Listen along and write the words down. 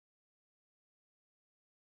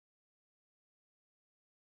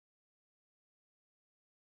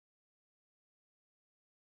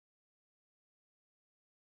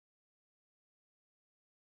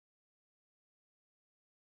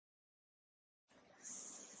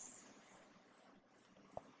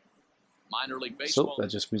Minor League So Baseball. that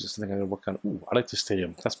just means it's something I gotta work on. Ooh, I like the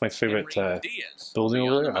stadium. That's my favorite Diaz building will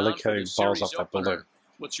be over on there. the I like mound for having the balls series off that opener. building.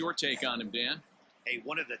 What's your take on him, Dan? Hey,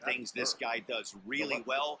 one of the things this guy does really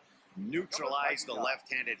well, neutralize the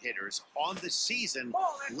left-handed hitters. On the season,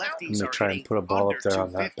 lefties They are try and hitting put a ball under up there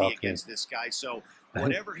on that 250 balcony. against this guy. So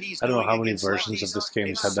whatever he's I don't know doing how many against versions of lefties, this game it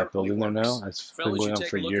has had that certainly building there works. now. It's been Fellas, going you on take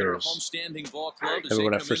for a look at our years. homestanding ball club as Remember they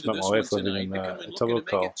when I come first into met my this wife one living tonight. in They come in looking to make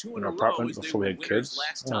Etobicoke it two in in our a row apartment as they before we were had winners kids.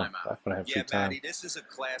 last Oh, time out. back when I had free Yeah, time. Matty, this is a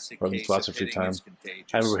classic Or case lots of of free hitting time. is contagious.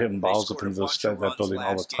 I remember hitting They balls scored up a into bunch of that runs building all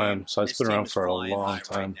the last time. game. So it's This been team around is for a flying long high right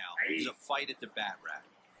time. now. There's a fight at the bat rack.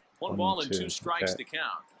 One 1 ball and and 2. two strikes Okay. to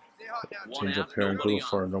count. One Change out, up here and nobody go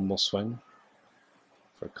for a on. normal swing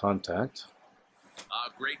for contact.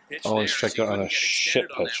 Great pitch Oh, there. and strike out on a shit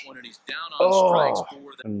On that pitch. one, and he's down on strikes Oh,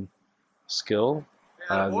 for the and skill.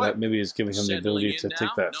 That maybe is giving him the ability to take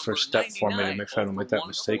that first step for me to make sure I don't make that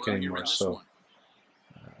mistake anymore. So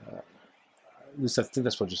at least I think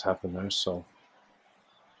that's what just happened there. So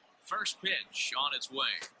first pitch on its way.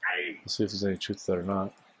 let's see if there's any truth to that or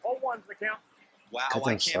not. Wow,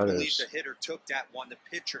 Goddamn I can't believe sliders. the hitter took that one. The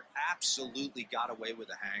pitcher absolutely got away with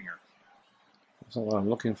a hanger. That's not what I'm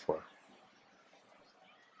looking for.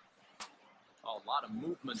 A lot of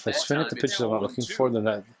movement. If I that swing at the time. pitches It's I'm not looking 1-2. for, then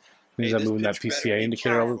that means Hey, I'm this moving that pitch better PCA be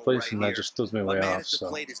indicator all over the powerful place, right and that here. just throws me My way man off. at the So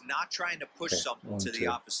plate is not trying to push Okay, something 1, to the 2.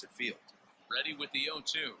 opposite field. Ready with the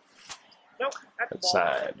 0-2.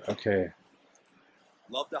 outside. Okay.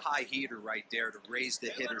 Love the high heater right there to raise the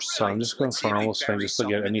hitter's So I'm sights. just going Let's for see a if he normal swing, buries just to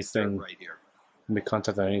get something in the third anything, right here. make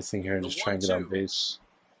contact on anything here, and The just try and get on 1-2. base.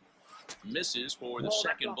 Misses for the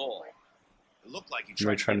second ball. It looked like he You're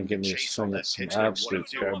tried trying to get me to chase swing on at that some pitch there. absolute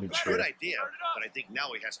 1-2. garbage Good here. idea, but I think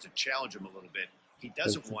now he has to challenge him a little bit. He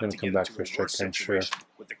doesn't They're want gonna to come get back into for a a strike, worse I'm sure. situation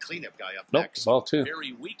with the cleanup guy up Nope, next. ball 2.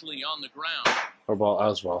 Very weakly on the ground. Or ball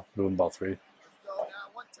as well. Doing ball 3.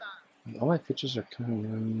 All my pitches are coming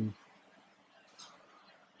in.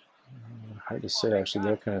 Hard to say, actually.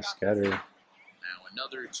 They're kind of scattered. Now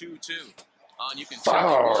another 2-2. And you can Oh, tell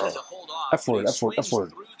he wanted to hold off. F word, He F word, F swings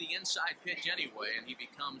word. through the inside pitch anyway, and he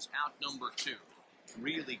becomes out number 2.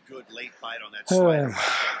 Really good late bite on that slider. right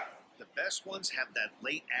there. The best ones have that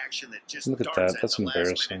late action that just Look at darts that. That's the last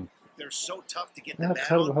embarrassing. minute. They're so tough to get the Yeah, bat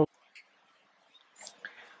kind on. of.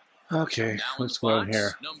 Okay, Now in let's the go in box,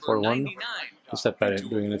 here. number 4-1. 99. Just that bat ain't To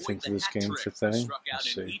doing avoid anything for the this hat game, trick. 5th inning. Struck out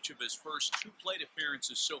Let's in see. each of his first 2 plate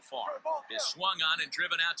appearances so far. Is swung on and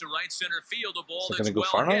driven out to right center field. A ball Is it that's going to go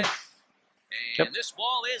well far hit. enough? And Yep. this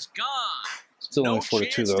ball is gone. Still No only 4-2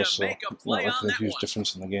 chance though, to so make a not play like on a that huge one.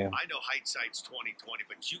 difference in the game. I know hindsight's 20/20,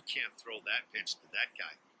 but you can't throw that pitch to that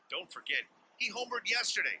guy. Don't forget, he homered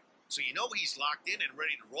yesterday, so you know he's locked in and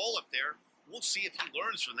ready to roll up there. We'll see if he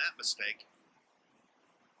learns from that mistake.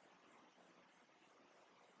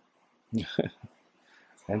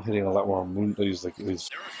 I'm hitting a lot more moon.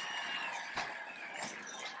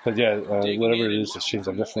 But yeah, whatever it is, it seems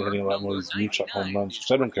I'm definitely hitting a lot more of these moonshot home runs,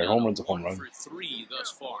 which I don't care. Home run's a home run. For 3 thus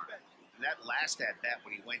far. And that last at bat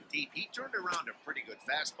when he went deep, he turned around a pretty good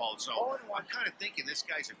fastball. So I'm kind of thinking this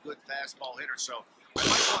guy's a good fastball hitter. So I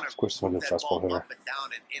might want Of course, I'm a move good that fastball ball hitter. up and down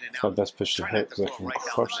and in and It's my out. best pitch to Try hit not to because I throw can right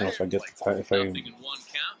down crush the him if I get plate. Nothing in 1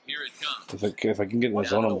 count. Here it comes. if I can get in the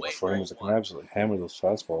zone on both frames, I can absolutely hammer those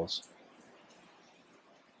fastballs.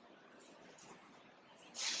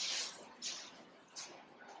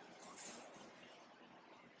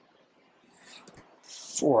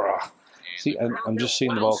 See, I'm just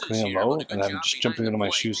seeing the ball coming in low, and I'm just jumping into my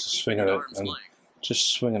shoes to swing at it, and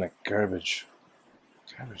just swinging at garbage.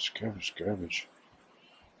 Garbage.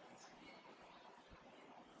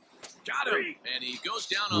 Got him. And he goes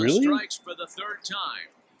down on Really? strikes for the 3rd time.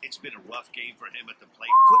 It's been a rough game for him at the plate.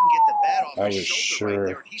 Couldn't get the bat off I his was shoulder sure. right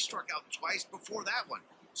there. And he struck out twice before that one.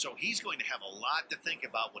 So he's going to have a lot to think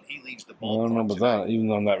about when he leaves the I ball. don't know about that. Even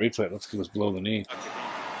though on that replay, it looks like it was below the knee.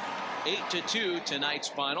 8-2 tonight's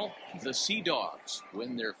final. The Sea Dogs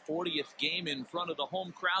win their 40th game in front of the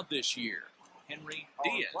home crowd this year. Henry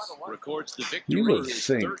Diaz records the victory. You would his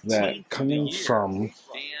think 13th that of the coming year. from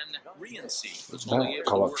Dan Rienzi was that only able to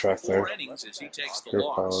call-up work track 4 there, innings as he takes the Air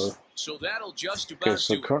loss. power. So that'll just about Okay,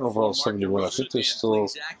 so do it. current overall For Mark 71. I DeRosa, think there's Dan still.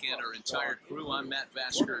 Plesac, and our entire crew, I'm Matt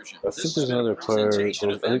Vasgersian. I This think has there's been a another player. presentation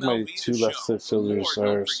I of think my MLB 2 The left Show. field For more, fielders don't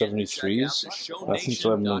are forget to check out 73s. I think so.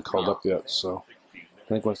 I haven't been called up yet, so I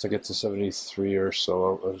think once I get to 73 or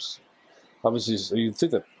so, I was obviously you'd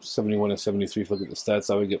think that 71 and 73. If you look at the stats,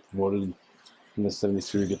 I would get promoted. And the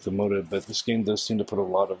 73 would get promoted, but this game does seem to put a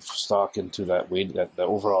lot of stock into that weight, that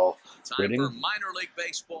overall rating. Time for minor league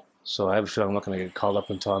baseball. So I have a feeling I'm not going to get called up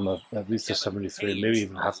until I'm at least a 73, maybe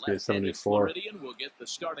even have to be a 74. Will get the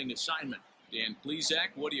starting assignment. Dan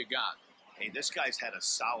Plesac, what do you got? Hey, this guy's had a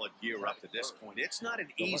solid year up to this point. It's not an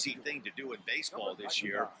easy thing to do in baseball this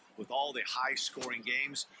year with all the high-scoring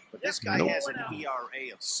games, but this guy has an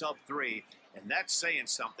ERA of sub-3, and that's saying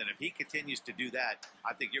something. If he continues to do that,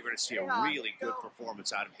 I think you're going to see a really good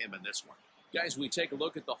performance out of him in this one. Guys, we take a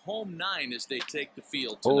look at the home 9 as they take the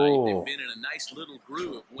field tonight. They've been in a nice little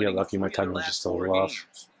groove. Yeah, lucky my timing was just a little off.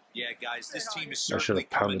 Yeah, guys, this team is I should certainly have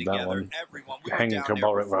pounded that one. Hanging down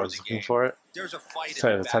ball there right where I was looking for it. There's a fight. If I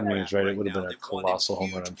had the timing was right, it would have now. been a They won in colossal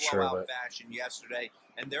home run, huge I'm sure. blowout But fashion yesterday,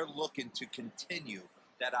 and they're looking to continue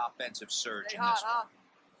that offensive surge in this one.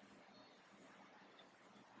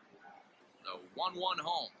 The 1-1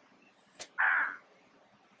 home.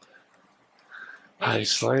 high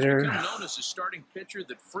slider. Become known as a starting pitcher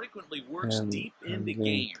that frequently works And deep into then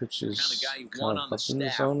games. pitches The kind of guy you kind want of on the up in the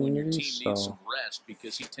staff zone when your maybe, team needs so- some rest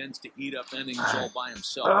because he tends to eat up innings all by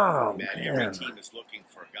himself. Oh, Man, every man. team is looking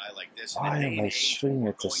for a guy like this. Why In a day am and I age swinging where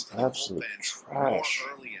at we're this going to the absolute bullpen trash?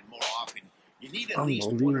 More early and more often. You need at least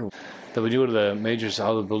one or Unbelievable. That when you go to the majors,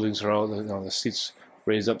 all the buildings are all, the seats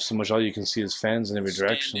raised up so much, all you can see is fans in every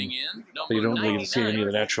direction. Standing in, But you don't really number see any of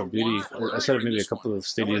the 99, natural beauty. for I said in maybe a this couple one. of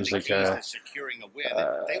stadiums like, securing a win.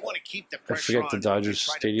 They want to keep the I pressure forget the on Dodgers to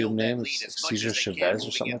try to stadium build that name. lead It's as much Cesar as they can Chavez or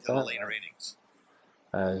moving something like into the that. later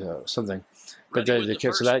innings. Something. But Ready the, with the the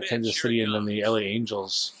kids, so first that pitch, Kansas here City he and then the comes. LA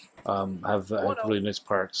Angels have really nice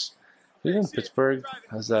parks. Even Pittsburgh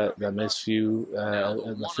has that nice view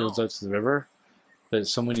in the fields out to the river. But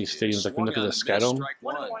so many stadiums, like when you look at the Sky Dome,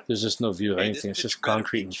 there's just no view of anything. It's just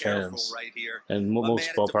concrete and fans. And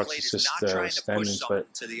most ballparks, it's just standings. But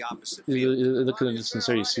you look at the distance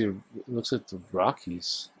there, you see it looks like the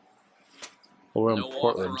Rockies. Well, we're in No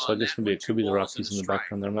Portland, offer so I on guess that maybe one. it could be the 2 balls Rockies and in a the strike.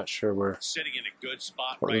 background there. I'm not sure where Sitting in a good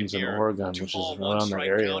spot Portland's right in here. Oregon, 2 which is ball, 1 around that strike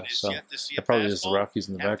area. count is So yet to see a it probably is the fastball. Rockies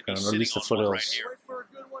in the Have to be background, or at least the sitting on one right foothills. here. For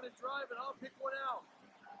a good one and drive, and I'll pick one out.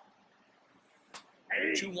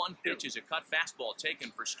 2-1 pitch is a cut fastball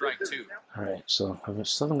taken for strike 2. All right, so I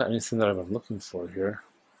still haven't got anything that I'm looking for here.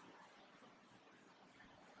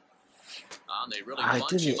 They really I bunch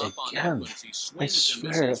did him it up on that again. one as he I swings and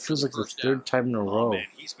swear, it misses for feels like the first third down. time in a Oh, row man,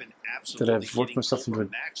 he's been that absolutely I've worked getting myself into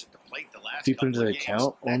overmatched at the plate the last deep into couple the of games.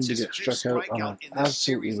 account, only That's to his get fifth struck out on an strikeout in this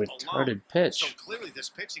absolutely series retarded alone. pitch. So clearly this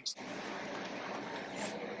pitching.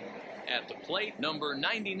 At the plate, number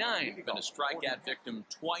 99, been a strikeout victim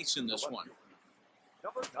twice in this one.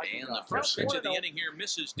 And the first pitch of the inning here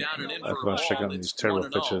misses down and in I've for a gone check ball. out these It's terrible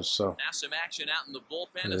 1-0. pitches, so Now some action out in the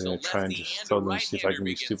bullpen I'm as a going to try and lefty just and a throw them and see if I right-hander can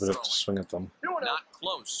be begin stupid enough to throwing. swing at them. Not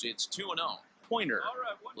close. It's 2-0. Pointer,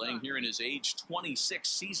 playing here in his age 26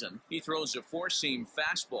 season. He throws a four-seam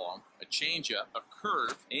fastball, a changeup, a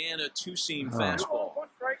curve, and a two-seam fastball.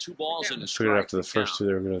 2 balls and a I strike. figured after the first count. two,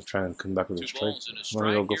 they were going to try and come back with a 2 strike. balls and a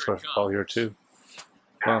Maybe they'll strike. go Here for a it ball comes. here too.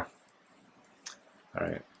 Well, all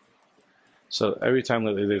right. So every time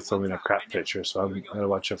lately they throw me in a crap pitcher, so I'm going to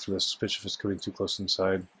watch out for this pitch if it's coming too close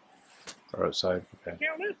inside or outside. Okay.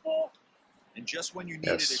 And just when you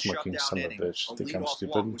Yeah, needed a smoking shutdown son of a inning, bitch. a Think I'm leadoff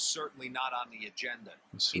stupid? walk was certainly not on the agenda.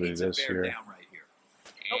 Let's see He what needs it a is bear here. down right here.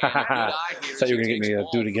 And a good eye here Thought as you were he gonna get takes me to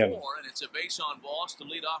ball do it again. 4, and it's a base on balls to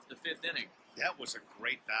lead off the 5th inning. That was a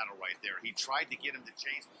great battle right there. He tried to get him to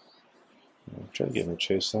chase. I'm trying to get him a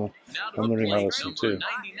chase though. Now to I'm the learning how plate, to see number too.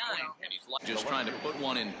 99, and he's just trying to put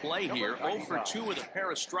one in play here. 0 for 2 with a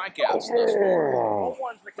pair of strikeouts thus far. Oh,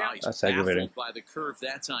 Now he's that's baffled aggravating. by the curve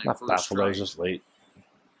that time not for a baffled, I strike. was just late.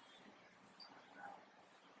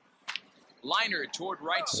 Liner toward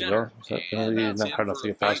right There you go. center. Is that And really that's not in hard enough for to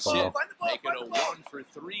a get past base hit, one making it a 1 for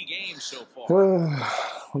 3 games so far.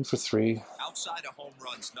 1 for 3. Outside of home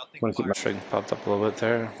runs, nothing. Want to keep my strike popped up a little bit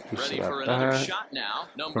there. Boost Ready it for up another back. shot now.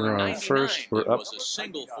 Number Runner on 99. first, we're It up. was a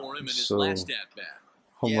single for him in his So, last at-bat.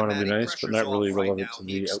 Home run would be nice, but not really relevant to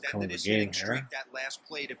He the outcome of extended the his game hitting streak here. that last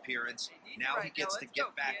plate appearance. Now he gets to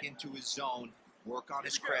get back into his zone, work on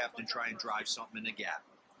his craft, and try and drive something in the gap.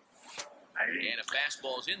 And a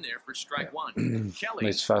fastball's in there for strike 1. Kelly,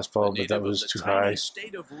 Nice fastball, the but that native of was the too tiny high.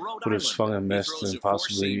 state of Rhode Would have Island. swung and He missed throws and a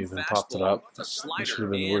possibly four-seam even popped it fastball, up. a slider, This should have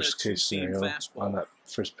been the and worst a case two-seam scenario fastball. on that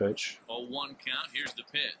first pitch. 0-1 count. Here's the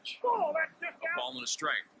pitch. A ball and a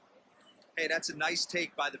strike. Hey, that's a nice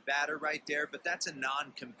take by the batter right there, but that's a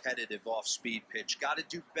non-competitive off-speed pitch. Got to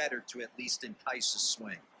do better to at least entice a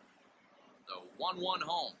swing. The 1-1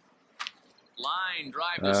 home. Line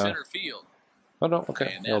drive to center field. Oh no,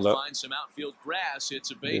 okay, And held that up. finds some outfield grass. It's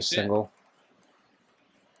a Maybe a base hit. single.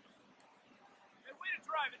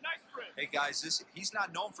 Hey, guys, he's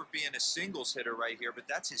not known for being a singles hitter right here, but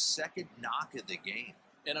that's his second knock of the game.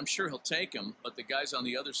 And I'm sure he'll take him, but the guys on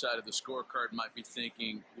the other side of the scorecard might be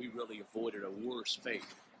thinking we really avoided a worse fate.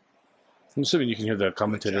 I'm assuming you can hear the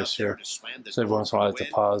commentators here. So every once in a while I have to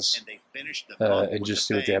pause and just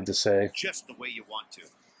see what they have to say. Just the way you want to.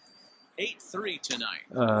 8-3 tonight.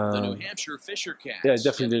 The New Hampshire Fisher Cats. Yeah, I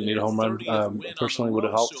definitely didn't need a home run. Personally, would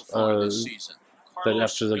have helped. But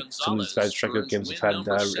after some of these guys' strikeout games have had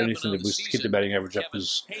anything to boost, keep the batting average up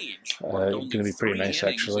is going to be pretty nice,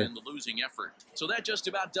 actually. So that just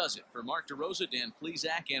about does it. For Mark DeRosa, Dan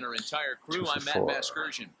Plesac, and our entire crew, I'm Matt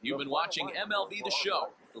Vasgersian. You've been watching MLB The Show.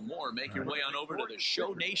 For more, make your way on over to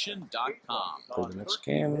theshownation.com. For the next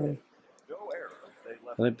game,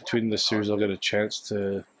 I think between the series, I'll get a chance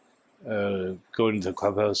to go into the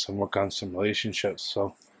clubhouse and work on some relationships.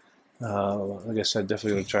 So, like I said,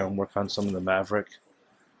 definitely going to try and work on some of the Maverick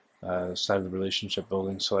side of the relationship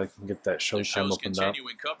building so I can get that showtime opened up.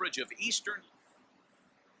 Continuing coverage of Eastern.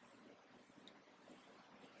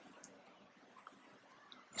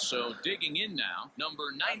 So digging in now,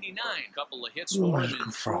 number 99, couple of hits for him in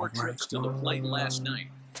 4 trips to the plate last night.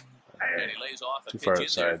 And he lays off a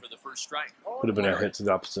pitch in there for the first strike. Would have been a hit to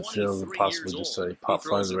the opposite field and possibly just a pop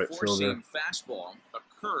fly to the right fielder. Fastball, a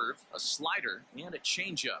curve, a slider, and a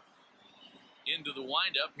changeup. Into the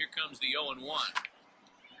windup, here comes the 0-1.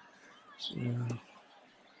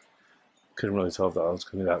 Couldn't really tell if that was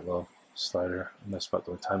going to be that low. Slider, messed about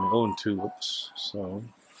the timing. 0-2, whoops. So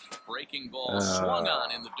breaking ball swung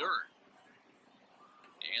on in the dirt.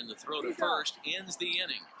 And the throw to first ends the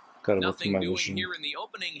inning. Nothing doing here in the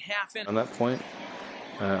opening half inning. On that point,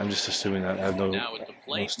 I'm just assuming that I have no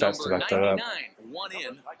stats to back that up.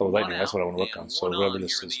 Lightning, that's what I want to work on. So whatever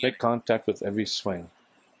this is, make contact with every swing.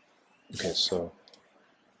 Okay, so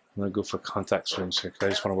I'm going to go for contact swings here because I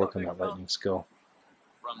just want to work on that lightning skill.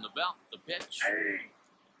 From the belt, the pitch.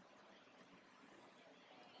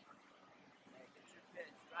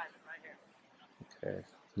 Okay,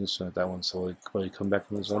 just at that one. So will he come back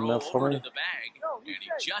in the zone now for me? And he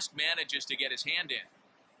just manages to get his hand in.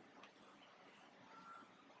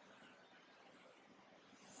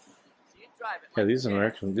 Yeah, these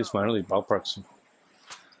minor league ballparks, a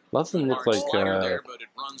lot of them look like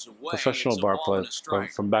professional ballparks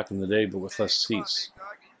from back in the day, but with less seats.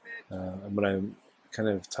 And what I'm kind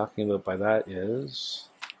of talking about by that is,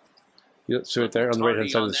 you see right there on the right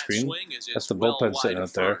hand side of the screen, that's the bullpen sitting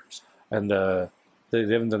out there, and they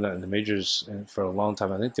haven't done that in the majors for a long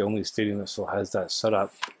time. I think the only stadium that still has that set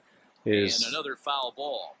up is another foul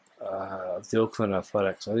ball. The Oakland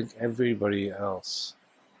Athletics. I think everybody else.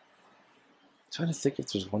 I'm trying to think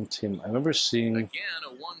if there's one team. I remember seeing. Again,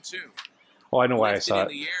 a 1-2. Oh, I know why I saw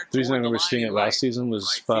it. The reason I remember seeing it last season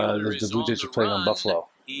was the Blue Jays were playing on Buffalo,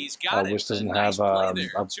 which doesn't have a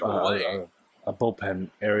bullpen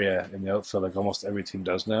area in the outfield like almost every team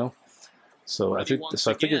does now. So I think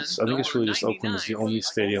it's really just Oakland is the only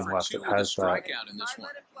stadium left that has that. Here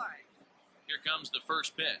comes the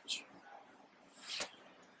first pitch.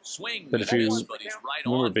 Swing. But if you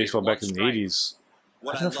remember baseball back in the 80s,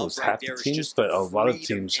 I don't know if it was half the teams, but a lot of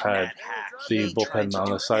teams had the bullpen on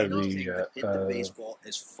the side of the baseball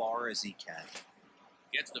as far as he can.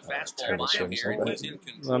 Gets the fastball by here, and he's in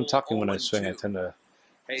control. I'm talking when I swing, I tend to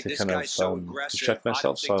kind of distract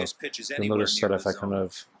myself, so you'll notice that if I kind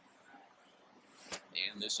of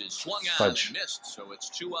and this is swung on and missed, so it's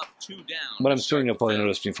 2 up, 2 down. But I'm swinging, you'll probably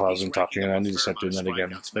notice me pause and talking, and I need to start doing that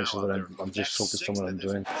again. Make sure that I'm just focused on what I'm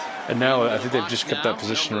doing. And now I think they've just kept that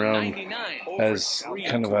position around as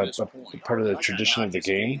kind of a part of the tradition of the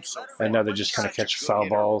game. And now they just kind of catch foul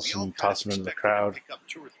balls and toss them into the crowd.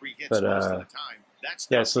 But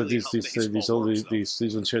yeah, so these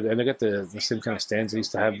ones here, and they got the same kind of stands they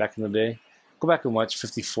used to have back in the day. Go back and watch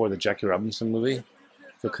 54, the Jackie Robinson movie.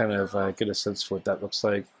 You'll kind of get a sense for what that looks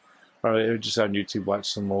like. Or just on YouTube,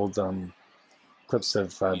 watch some old clips of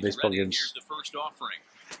baseball games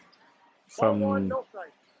from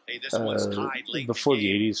before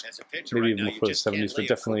the 80s, maybe even before the 70s, but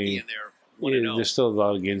definitely there's still a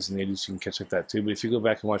lot of games in the 80s you can catch like that too. But if you go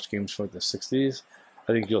back and watch games from like the 60s,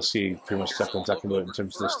 I think you'll see pretty much stuff I'm talking about in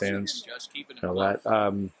terms of the stands and all that.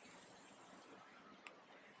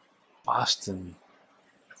 Boston.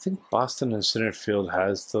 I think Boston and center field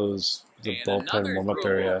has the bullpen warm-up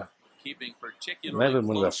area. It might have been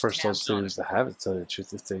one of the first old stadiums to have it, to tell you the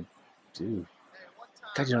truth, if they do.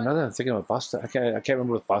 God, now that I'm thinking about Boston, I can't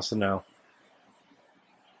remember with Boston now.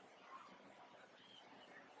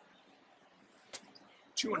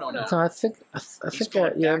 No, I think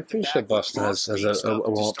yeah, I'm pretty sure Boston has a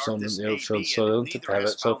warm-up zone in the outfield, so I don't think they have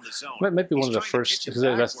it. So it might be one of the first, because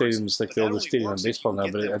that stadium's like the oldest stadium in baseball now,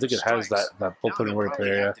 but I think it has that bullpen warm-up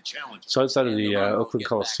area. So outside of the Oakland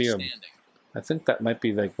Coliseum, I think that might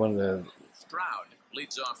be like one of the. Stroud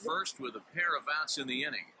leads off first with a pair of outs in the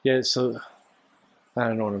inning. Yeah, so I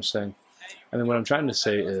don't know what I'm saying. And then what I'm trying to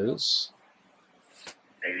say is,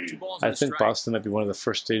 I think Boston might be one of the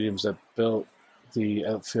first stadiums that built the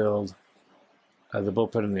outfield, the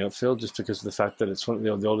bullpen in the outfield, just because of the fact that it's one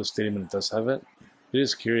of the oldest stadium and it does have it. It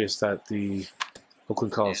is curious that the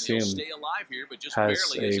Oakland Coliseum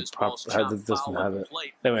has a proper, doesn't have it.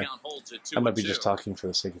 Anyway, I might be just talking for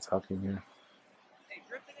the sake of talking here.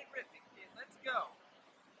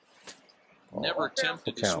 Never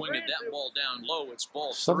attempted to swing at that ball down low. It's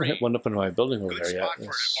ball Still haven't hit one up in my building over there yet.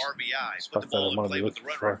 RBI. Put the ball in play with the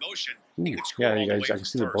runner in motion. Yeah, you guys, I can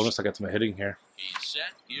see the bonus I got to my hitting here.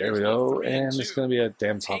 There we go, and it's going to be a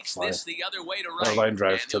damn top fly. Or line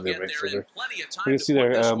drive to the right fielder. You can see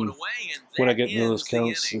there, when I get into those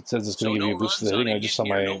counts, it says it's going to give you a boost to the hitting. I just saw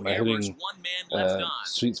my hitting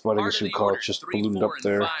sweet spot, I guess you'd call it, just ballooned up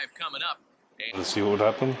there. Let's see what would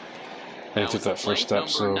happen. And he took that first step,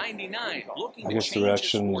 so I guess the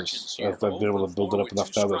reaction is I've been able to build it up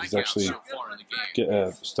enough now that he's actually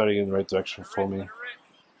starting in the right direction for me.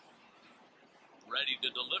 Ready to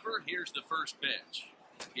deliver. Here's the first pitch.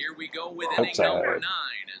 Here we go with inning number 9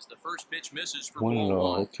 as the first pitch misses for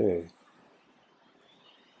ball 1. Okay.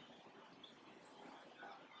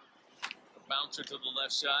 Bouncer to the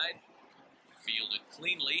left side. Fielded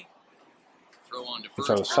cleanly. Throw on to first.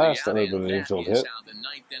 If I was fast, that would have been an infield hit. The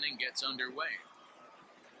 9th inning gets underway.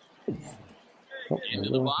 Oh, Into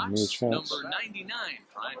the box, number 99,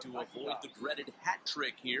 trying to avoid the dreaded hat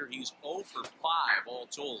trick here. He's 0 for 5 all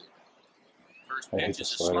told. First pitch is a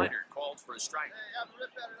slider called for a strike.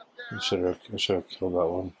 I should have killed that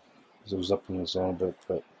one because it was up in the zone a bit,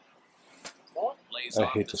 but I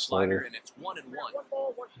hate the slider. And it's 1-1.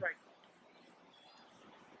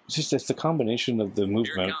 It's the combination of the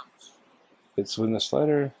movement. It's when the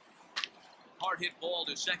slider. Hard hit ball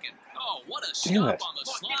to second. Oh, what a stop on the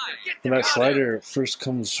slide. When that slider first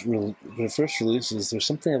comes, when it first releases, there's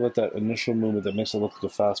something about that initial movement that makes it look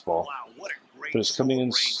like a fastball. But it's coming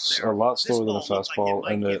in a lot slower than a fastball,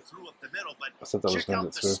 and I thought that was going to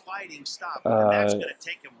get through.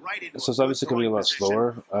 So it's obviously going to be a lot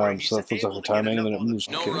slower. So that puts off the timing, and then it moves.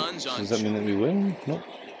 Okay. Does that mean that we win? Nope.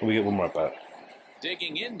 We get one more at bat.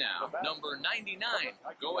 Digging in now, number 99.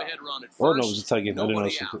 Go ahead, run it first. Oh, no, it was a tie game. I didn't know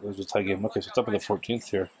it was a tie game. Okay, so it's up in the 14th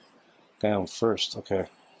here. Guy on first. Okay.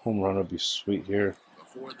 Home run would be sweet here.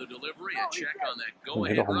 Before the delivery, a check on that. Go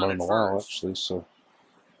ahead, hit a home run in a while, actually, so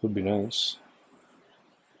would be nice.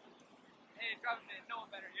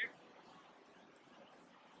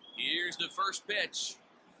 Here's the first pitch.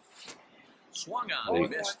 Swung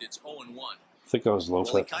on, missed. It's 0-1. I think I was low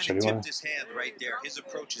for that pitch anyway. Tipped his hand right there. His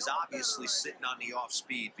approach is obviously sitting on the off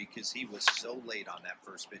speed because he was so late on that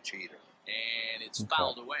first pitch either. And it's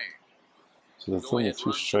fouled away. So they're throwing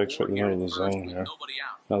 2 strikes right in the middle of the zone here.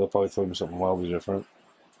 Now they'll probably throw me something wildly different.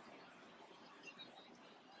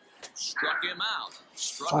 Struck him out.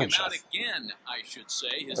 Struck him out again, I should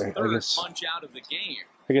say. His third punch out of the game.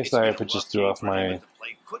 I guess I could just threw off my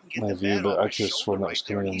view, but I could have sworn that was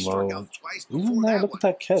coming in low. Even there, look at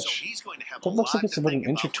that catch. That looks like it's about an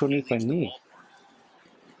inch or 2 underneath my knee.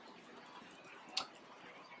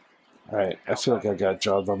 Alright, I feel like I got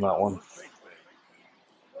jobbed on that one.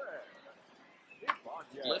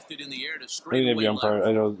 Lifted in the air to Maybe umpire.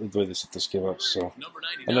 I know the way they set this game up, so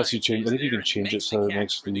unless you change, I think you can change it so it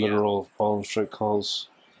makes literal ball and strike calls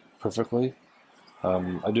perfectly.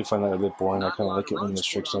 I do find that a bit boring. I kind of like it when the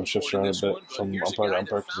strike zone shifts around a bit from umpire to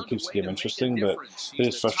umpire because it keeps the game interesting. But it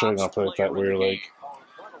is frustrating on a play like that where you're like,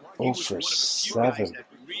 0 for 7.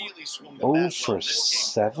 0 for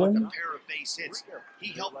 7?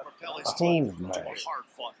 Oh my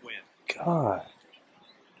God.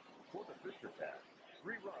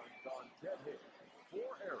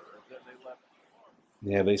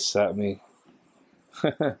 Yeah, they sat me.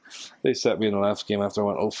 They sat me in the last game after I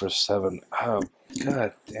went 0 for 7. Oh,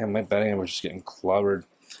 God damn, my batting was just getting clobbered.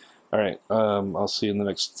 Alright, I'll see you in the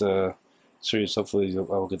next series. Hopefully I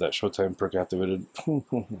will get that Showtime perk activated.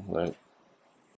 Alright.